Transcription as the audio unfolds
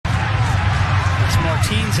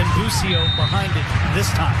Martins and Busio behind it this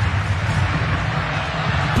time.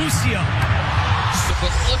 Busio. But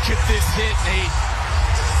look at this hit, Nate.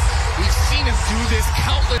 We've seen him do this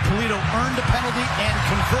countless. Polito earned a penalty and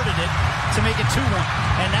converted it to make it 2-1.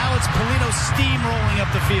 And now it's Polito steamrolling up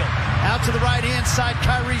the field. Out to the right-hand side,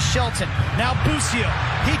 Kyrie Shelton. Now Busio.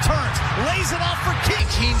 He turns, lays it off for King.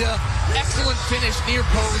 Kinda, excellent finish near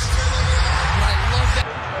post. And I love that.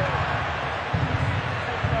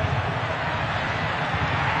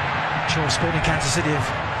 Sure, Sporting Kansas City have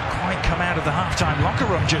quite come out of the halftime locker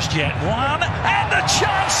room just yet. One, and the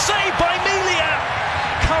chance saved by Melia.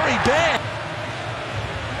 Curry Bear.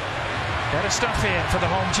 Better stuff here for the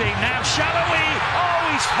home team. Now Shallowy.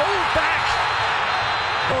 Oh, he's pulled back.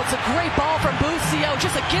 Well, it's a great ball from Busio,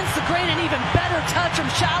 just against the grain, and even better touch from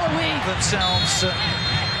Shallowy. Themselves a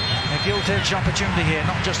gilt-edged opportunity here,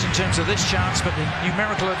 not just in terms of this chance, but the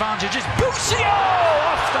numerical advantage is Busio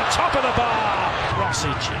off the top of the bar. Rossi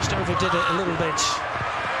just overdid it a little bit.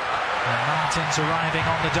 And Martins arriving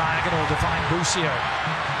on the diagonal to find Busio.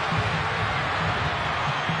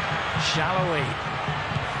 Shallowy.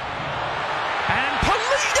 And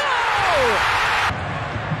Polito!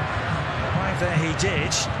 Right there he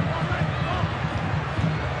did.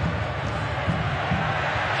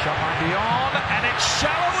 Shot might be on, and it's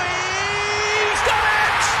Shallowy! He's done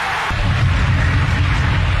it!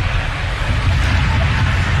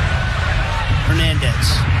 Hernandez.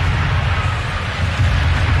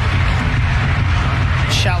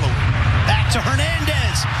 Shallowy. Back to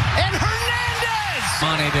Hernandez. And Hernandez!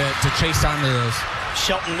 Money to chase on those.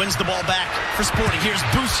 Shelton wins the ball back for Sporting. Here's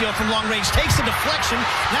Busio from long range. Takes a deflection.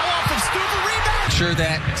 Now off of Stuber. Rebound. Sure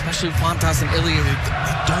that, especially Fontas and Ilya, they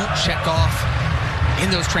don't check off in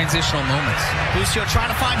those transitional moments. Busio trying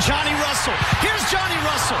to find Johnny Russell. Here's Johnny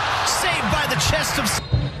Russell. Saved by the chest of...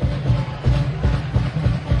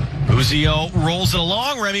 Busio rolls it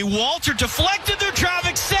along. Remy Walter deflected their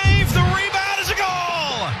traffic save. The rebound is a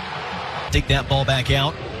goal. Take that ball back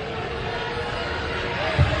out.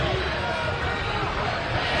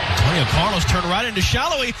 Antonio Carlos turned right into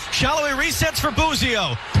Shallowy. Shallowy resets for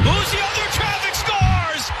Busio. Busio through traffic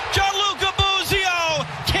scores. Gianluca Busio.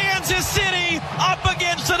 Kansas City up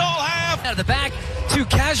against it all half. Out of the back, too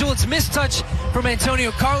casual. It's mistouch from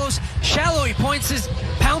Antonio Carlos. Shallowy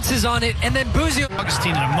pounces on it, and then Busio.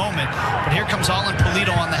 Augustine in a moment, but here comes Alan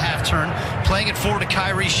Polito on the half turn, playing it forward to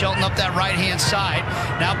Kyrie Shelton up that right-hand side.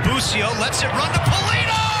 Now Busio lets it run to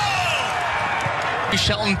Polito!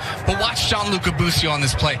 Shelton, but watch Gianluca Busio on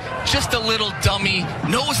this play. Just a little dummy,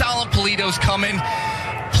 knows Alan Polito's coming.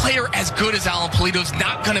 Player as good as Alan Polito's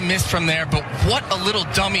not going to miss from there, but what a little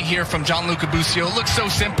dummy here from Gianluca Busio. It looks so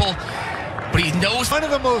simple, but he knows. One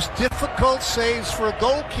of the most difficult saves for a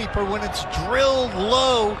goalkeeper when it's drilled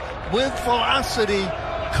low with velocity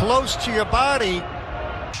close to your body. I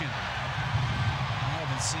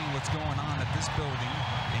haven't seen what's going on at this building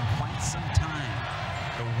in quite some time.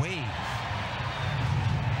 The wave.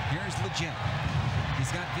 Here's Legit.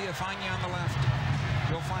 He's got Villafana on the left.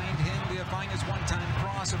 He'll find him. Villafana's one-time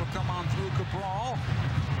cross. It'll come on through Cabral.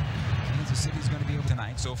 Kansas City's going to be able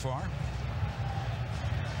tonight so far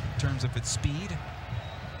in terms of its speed.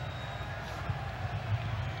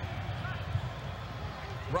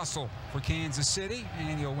 Russell for Kansas City,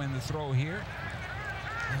 and he'll win the throw here.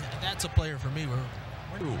 That's a player for me.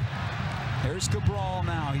 There's Cabral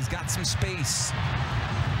now. He's got some space.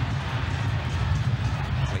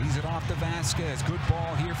 Plays it off to Vasquez. Good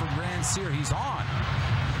ball here from Grand Cyr. He's on.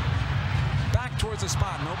 Back towards the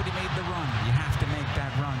spot. Nobody made the run. You have to make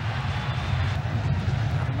that run.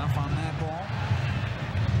 Not enough on that ball.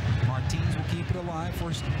 Martins will keep it alive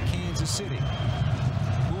for Kansas City.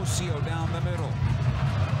 Busio down the middle.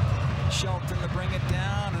 Shelton to bring it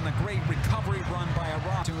down, and a great recovery run by a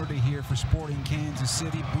rock. Opportunity here for Sporting Kansas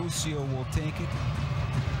City. Busio will take it.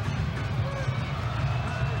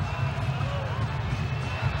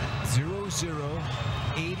 Zero,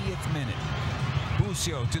 80th minute.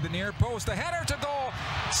 Busio to the near post. The header to goal.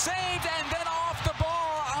 Saved, and then off the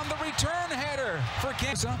ball on the return header for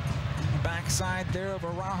Kansas. The backside there of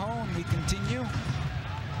Araujo, and we continue.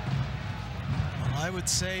 I would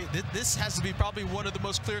say that this has to be probably one of the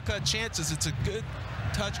most clear-cut chances. It's a good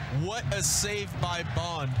touch. What a save by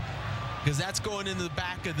Bond, because that's going into the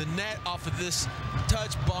back of the net off of this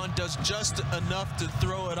touch. Bond does just enough to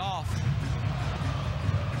throw it off.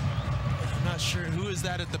 I'm not sure who is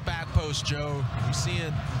that at the back post, Joe. I'm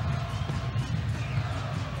seeing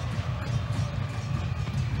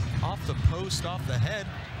off the post, off the head.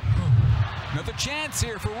 Another chance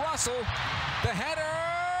here for Russell. The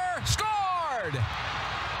header scored!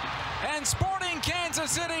 And Sporting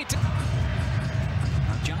Kansas City.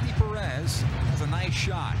 Now Johnny Perez has a nice nice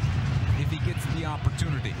shot if he gets the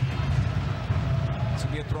opportunity. This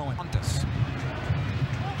will be a throw in.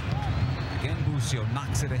 Again, Busio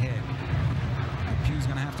knocks it ahead. Pugh's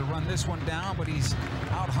going to have to run this one down, but he's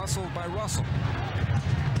out-hustled by Russell.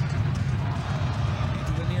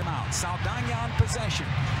 Into the near mount. Saldana on possession.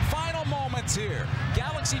 Final moments here.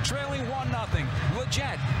 Galaxy trailing 1-0.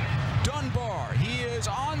 Leggett. Dunbar. He is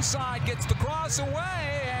onside, gets the cross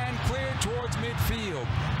away, and cleared towards midfield.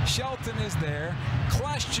 Shelton is there.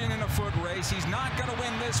 Question in a foot race. He's not going to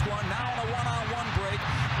win this one. Now on a one-on-one break.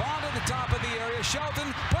 Ball to the top of the area.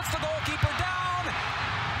 Shelton puts the goalkeeper down.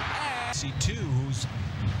 And C2, who's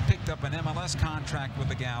picked up an MLS contract with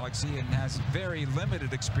the Galaxy and has very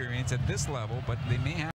limited experience at this level, but they may have